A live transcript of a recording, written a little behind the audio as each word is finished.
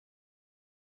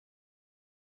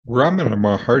Ramana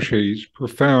Maharshi's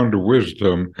profound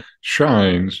wisdom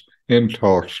shines in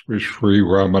talks with Sri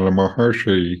Ramana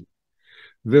Maharshi.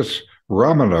 This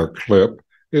Ramana clip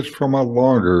is from a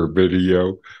longer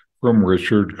video from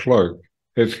Richard Clarke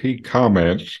as he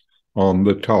comments on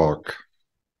the talk.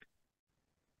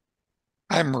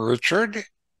 I'm Richard.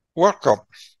 Welcome.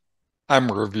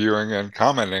 I'm reviewing and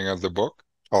commenting on the book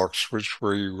Talks with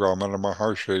Sri Ramana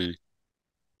Maharshi.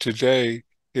 Today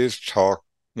is Talk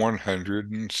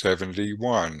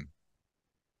 171.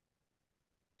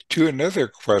 To another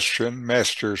question,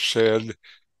 Master said,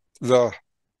 the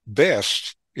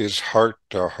best is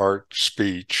heart-to-heart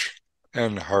speech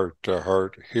and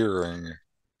heart-to-heart hearing.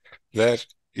 That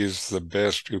is the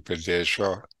best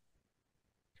upadesa.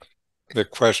 The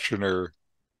questioner,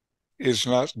 is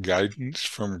not guidance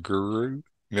from Guru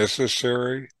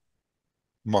necessary?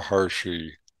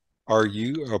 Maharshi, are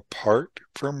you apart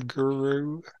from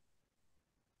Guru?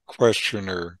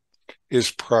 Questioner,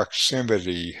 is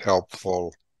proximity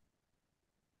helpful?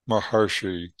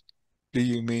 Maharshi, do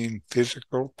you mean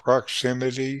physical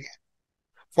proximity?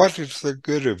 What is the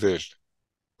good of it?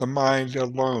 The mind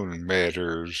alone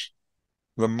matters.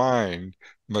 The mind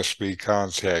must be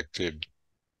contacted.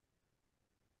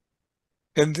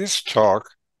 In this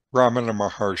talk, Ramana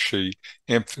Maharshi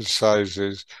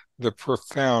emphasizes the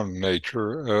profound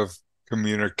nature of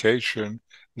communication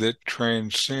that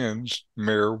transcends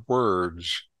mere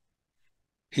words.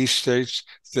 He states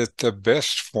that the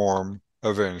best form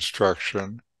of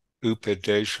instruction,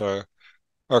 upadesa,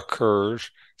 occurs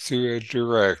through a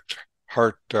direct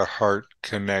heart-to-heart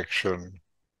connection.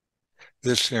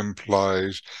 This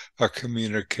implies a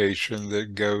communication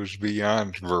that goes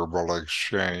beyond verbal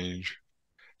exchange,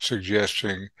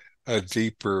 suggesting a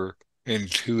deeper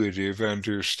intuitive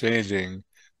understanding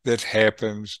that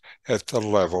happens at the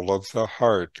level of the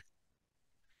heart.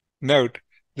 Note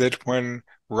that when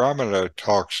Ramana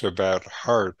talks about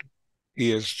heart,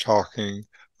 he is talking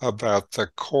about the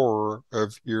core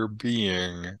of your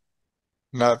being,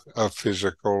 not a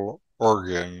physical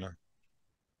organ.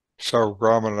 So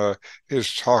Ramana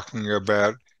is talking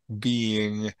about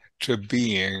being to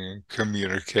being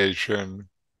communication,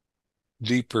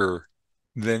 deeper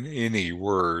than any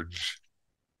words.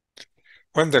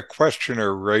 When the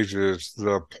questioner raises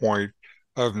the point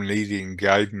of needing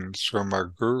guidance from a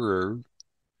guru,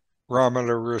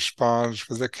 Ramana responds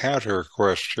with a counter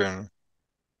question.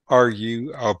 Are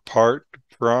you apart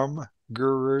from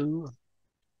Guru?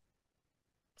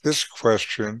 This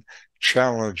question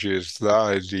challenges the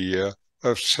idea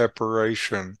of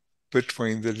separation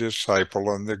between the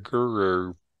disciple and the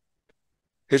Guru.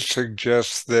 It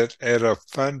suggests that at a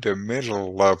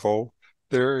fundamental level,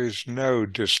 there is no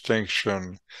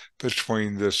distinction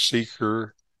between the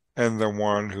seeker and the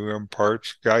one who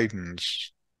imparts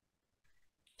guidance.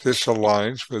 This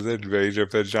aligns with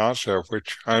Advaita Vedanta,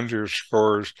 which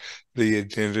underscores the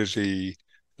identity,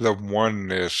 the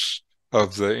oneness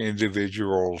of the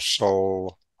individual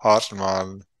soul,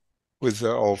 Atman, with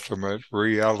the ultimate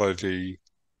reality,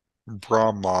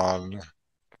 Brahman.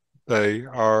 They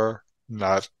are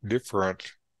not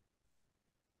different.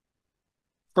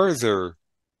 Further,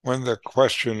 when the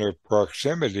question of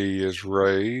proximity is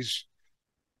raised,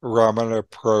 Ramana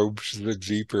probes the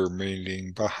deeper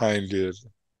meaning behind it.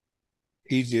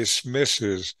 He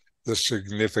dismisses the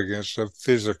significance of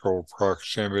physical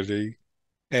proximity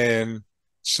and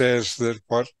says that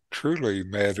what truly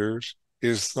matters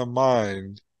is the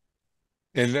mind.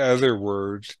 In other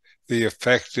words, the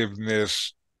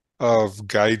effectiveness of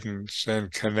guidance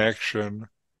and connection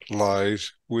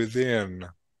lies within.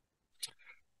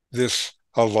 This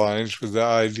aligns with the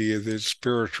idea that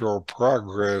spiritual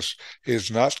progress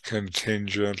is not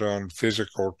contingent on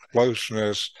physical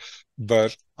closeness,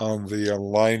 but on the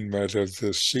alignment of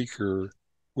the seeker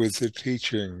with the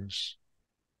teachings.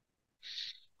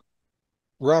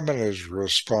 Ramana's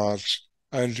response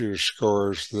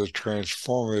underscores the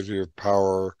transformative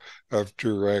power of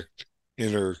direct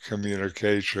inner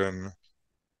communication.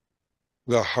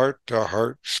 The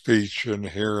heart-to-heart speech and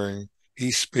hearing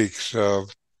he speaks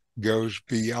of goes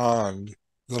beyond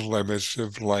the limits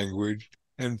of language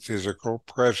and physical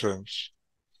presence.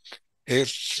 It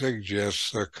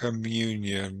suggests a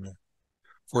communion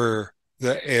where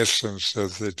the essence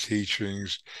of the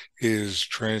teachings is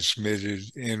transmitted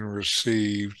and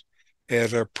received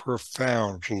at a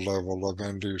profound level of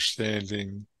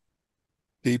understanding,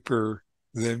 deeper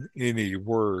than any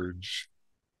words.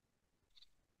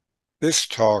 This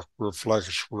talk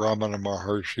reflects Ramana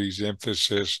Maharshi's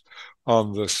emphasis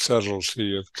on the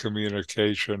subtlety of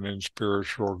communication and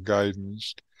spiritual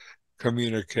guidance,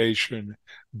 communication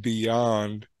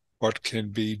beyond what can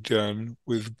be done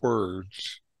with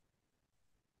words.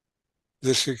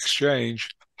 This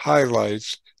exchange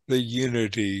highlights the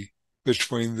unity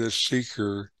between the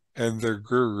seeker and the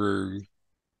guru,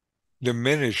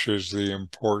 diminishes the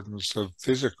importance of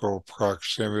physical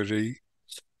proximity,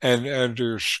 and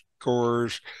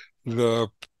underscores the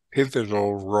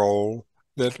pivotal role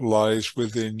that lies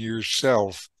within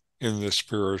yourself in the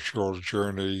spiritual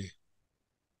journey.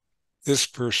 This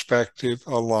perspective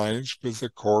aligns with the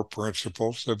core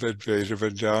principles of Advaita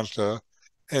Vedanta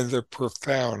and the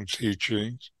profound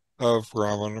teachings of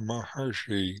Ramana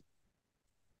Maharshi.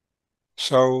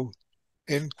 So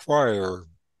inquire,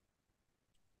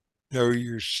 know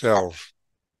yourself,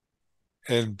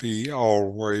 and be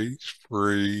always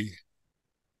free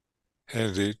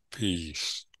and at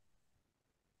peace.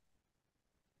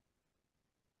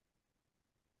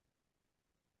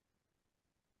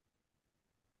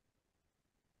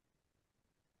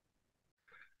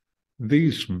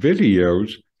 These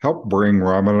videos help bring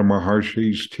Ramana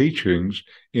Maharshi's teachings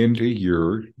into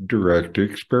your direct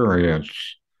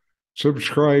experience.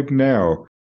 Subscribe now